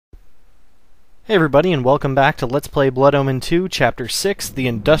Hey everybody, and welcome back to Let's Play Blood Omen 2, Chapter 6, The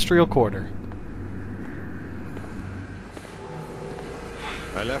Industrial Quarter.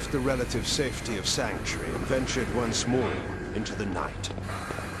 I left the relative safety of Sanctuary and ventured once more into the night.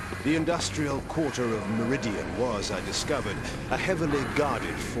 The industrial quarter of Meridian was, I discovered, a heavily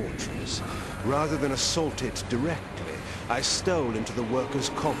guarded fortress. Rather than assault it directly, I stole into the workers'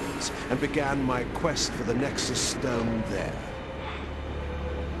 commons and began my quest for the Nexus Stone there.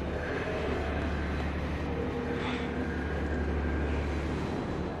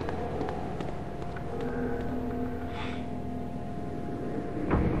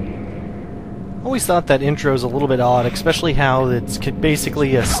 Always thought that intro's a little bit odd, especially how it's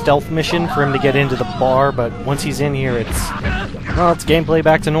basically a stealth mission for him to get into the bar, but once he's in here, it's gameplay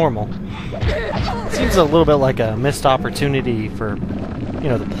back to normal. It seems a little bit like a missed opportunity for,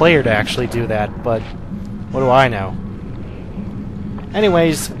 the player to actually do that, but what do I know?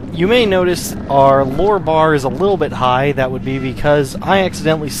 Anyways, you may notice our lore bar is a little bit high. That would be because I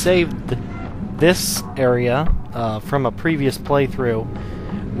accidentally saved this area from a previous playthrough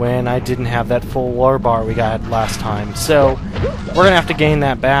when I didn't have that full lore bar we got last time. So we're going to have to gain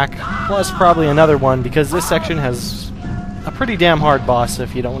that back, plus probably another one, because this section has a pretty damn hard boss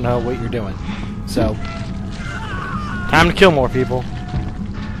if you don't know what you're doing. So, time to kill more people.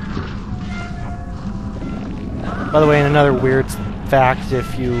 By the way, in another weird fact,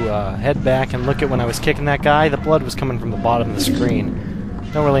 if you head back and look at when I was kicking that guy, the blood was coming from the bottom of the screen.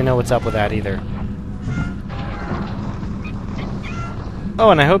 Don't really know what's up with that either. Oh,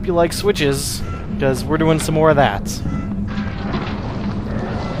 and I hope you like switches, because we're doing some more of that.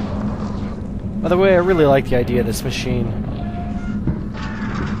 By the way, I really like the idea of this machine.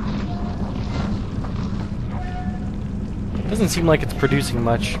 Doesn't seem like it's producing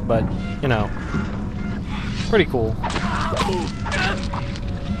much, but, pretty cool.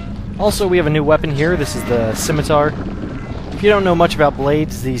 Also, we have a new weapon here. This is the scimitar. If you don't know much about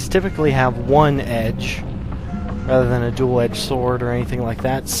blades, these typically have one edge, rather than a dual-edged sword or anything like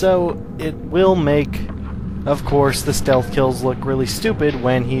that, so it will make, of course, the stealth kills look really stupid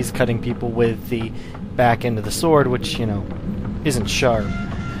when he's cutting people with the back end of the sword, which, isn't sharp.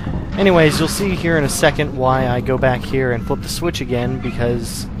 Anyways, you'll see here in a second why I go back here and flip the switch again,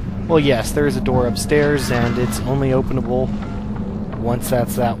 because, well, yes, there is a door upstairs, and it's only openable once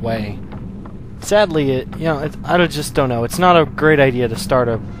that's that way. Sadly, I just don't know. It's not a great idea to start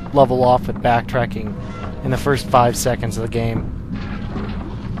a level off with backtracking in the first 5 seconds of the game.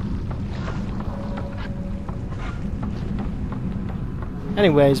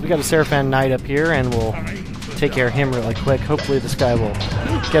 Anyways, we got a Seraphan Knight up here, and we'll take care of him really quick. Hopefully this guy will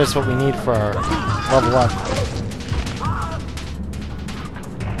get us what we need for our level up.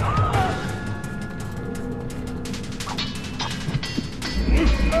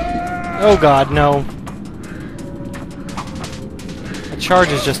 Oh god, no. The charge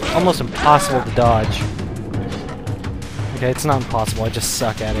is just almost impossible to dodge. Okay, it's not impossible, I just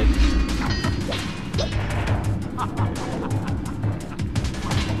suck at it.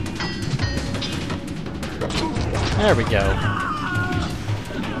 There we go.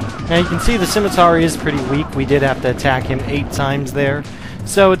 Now you can see the scimitar is pretty weak. We did have to attack him 8 times there.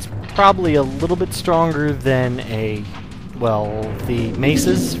 So it's probably a little bit stronger than the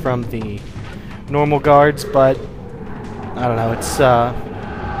maces from the normal guards, but I don't know, it's not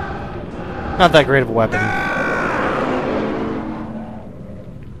that great of a weapon.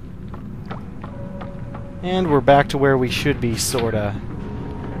 And we're back to where we should be, sorta.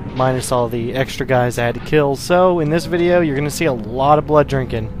 Minus all the extra guys I had to kill. So, in this video, you're gonna see a lot of blood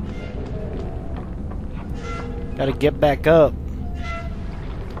drinking. Gotta get back up.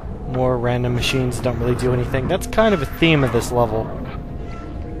 More random machines don't really do anything. That's kind of a theme of this level.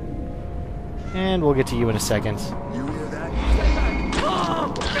 And we'll get to you in a second. You hear that?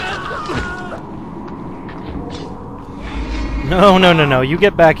 No. You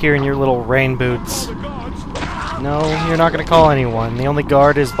get back here in your little rain boots. No, you're not going to call anyone. The only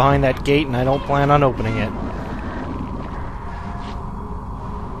guard is behind that gate, and I don't plan on opening it.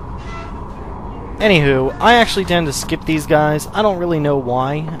 Anywho, I actually tend to skip these guys. I don't really know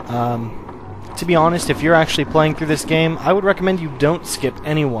why. To be honest, if you're actually playing through this game, I would recommend you don't skip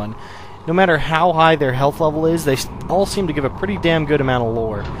anyone. No matter how high their health level is, they all seem to give a pretty damn good amount of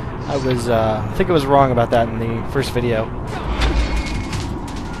lore. I think I was wrong about that in the first video.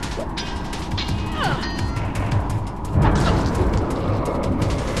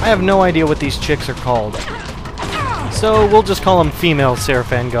 I have no idea what these chicks are called. So we'll just call them female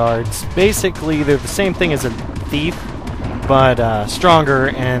Seraphan guards. Basically, they're the same thing as a thief, but stronger,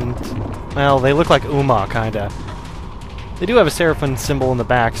 and, well, they look like Uma, kinda. They do have a Seraphim symbol in the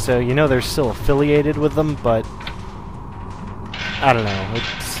back, so you know they're still affiliated with them, but I don't know.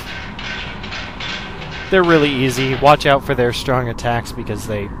 They're really easy. Watch out for their strong attacks because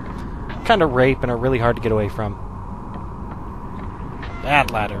they kind of rape and are really hard to get away from.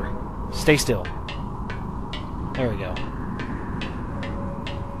 That ladder. Stay still. There we go.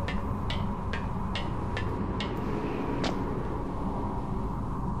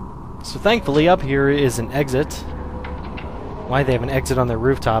 So thankfully up here is an exit. Why they have an exit on their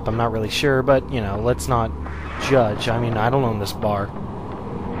rooftop, I'm not really sure, but, you know, let's not judge. I mean, I don't own this bar.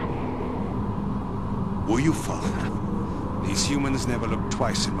 Were you followed? These humans never look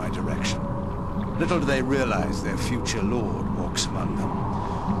twice in my direction. Little do they realize their future lord walks among them.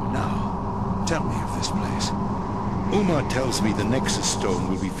 Now, tell me of this place. Umar tells me the Nexus Stone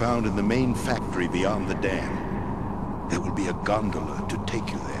will be found in the main factory beyond the dam. There will be a gondola to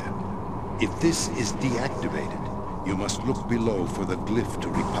take you there. If this is deactivated, you must look below for the glyph to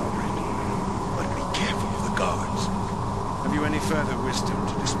repower it. But be careful of the guards. Have you any further wisdom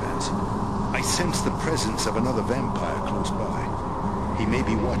to dispense? I sense the presence of another vampire close by. He may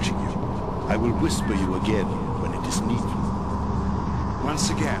be watching you. I will whisper you again when it is needful. Once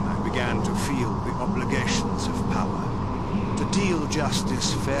again, I began to feel the obligations of power. To deal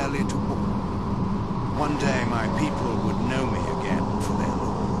justice fairly to all. One day my people would know me again for their lord.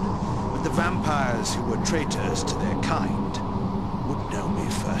 But the vampires who were traitors to their kind would know me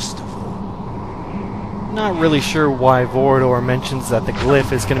first of all. Not really sure why Vorador mentions that the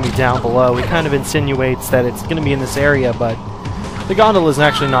glyph is going to be down below. He kind of insinuates that it's going to be in this area, but the gondola is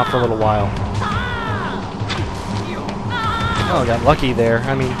actually not for a little while. Oh, I got lucky there.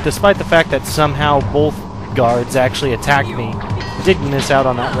 I mean, despite the fact that somehow both guards actually attacked me, I did miss out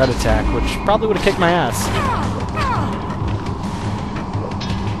on that red attack, which probably would have kicked my ass.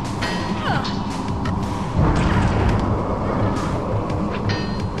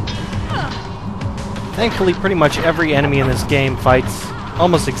 Thankfully, pretty much every enemy in this game fights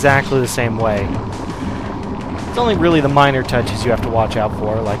almost exactly the same way. It's only really the minor touches you have to watch out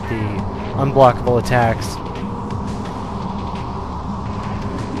for, like the unblockable attacks.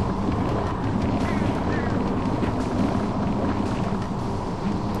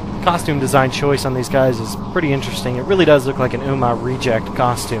 Costume design choice on these guys is pretty interesting. It really does look like an Uma reject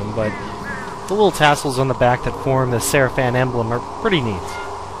costume, but the little tassels on the back that form the Seraphim emblem are pretty neat.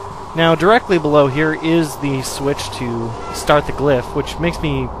 Now, directly below here is the switch to start the glyph, which makes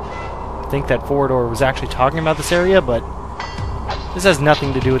me think that Vorador was actually talking about this area, but this has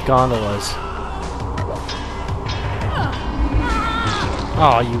nothing to do with gondolas.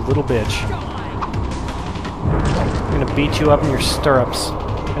 Aw, you little bitch. I'm gonna beat you up in your stirrups.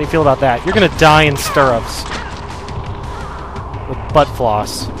 How do you feel about that? You're gonna die in stirrups. With butt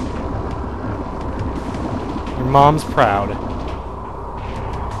floss. Your mom's proud.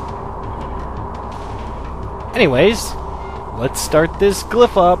 Anyways, let's start this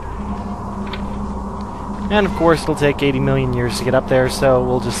glyph up. And of course it'll take 80 million years to get up there, so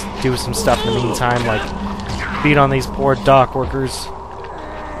we'll just do some stuff in the meantime, like beat on these poor dock workers.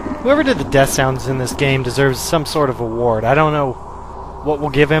 Whoever did the death sounds in this game deserves some sort of award. I don't know what we'll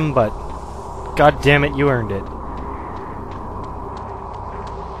give him, but god damn it, you earned it.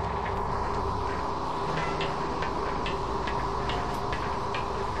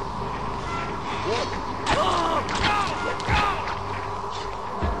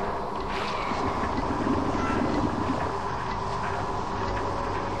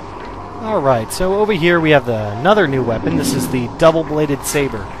 Alright, so over here we have another new weapon. This is the double-bladed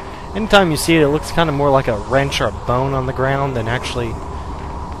saber. Anytime you see it, it looks kind of more like a wrench or a bone on the ground than actually...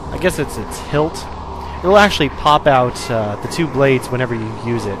 I guess it's its hilt. It'll actually pop out the two blades whenever you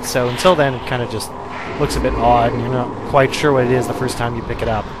use it. So until then, it kind of just looks a bit odd, and you're not quite sure what it is the first time you pick it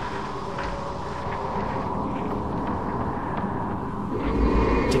up.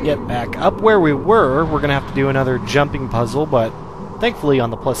 To get back up where we were, we're going to have to do another jumping puzzle, but thankfully, on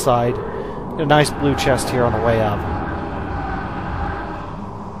the plus side, a nice blue chest here on the way up.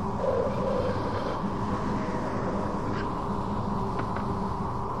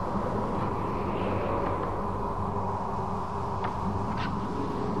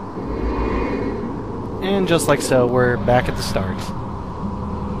 And just like so, we're back at the start.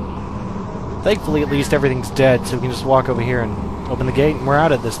 Thankfully, at least everything's dead, so we can just walk over here and open the gate, and we're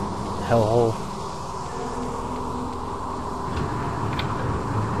out of this hellhole.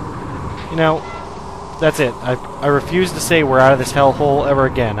 You know, that's it. I refuse to say we're out of this hellhole ever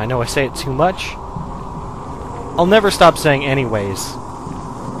again. I know I say it too much. I'll never stop saying anyways.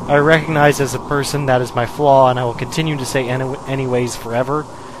 I recognize as a person that is my flaw, and I will continue to say anyways forever.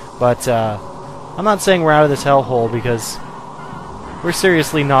 But I'm not saying we're out of this hellhole because we're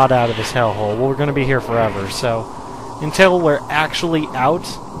seriously not out of this hellhole. We're going to be here forever, so until we're actually out,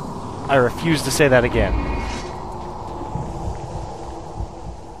 I refuse to say that again.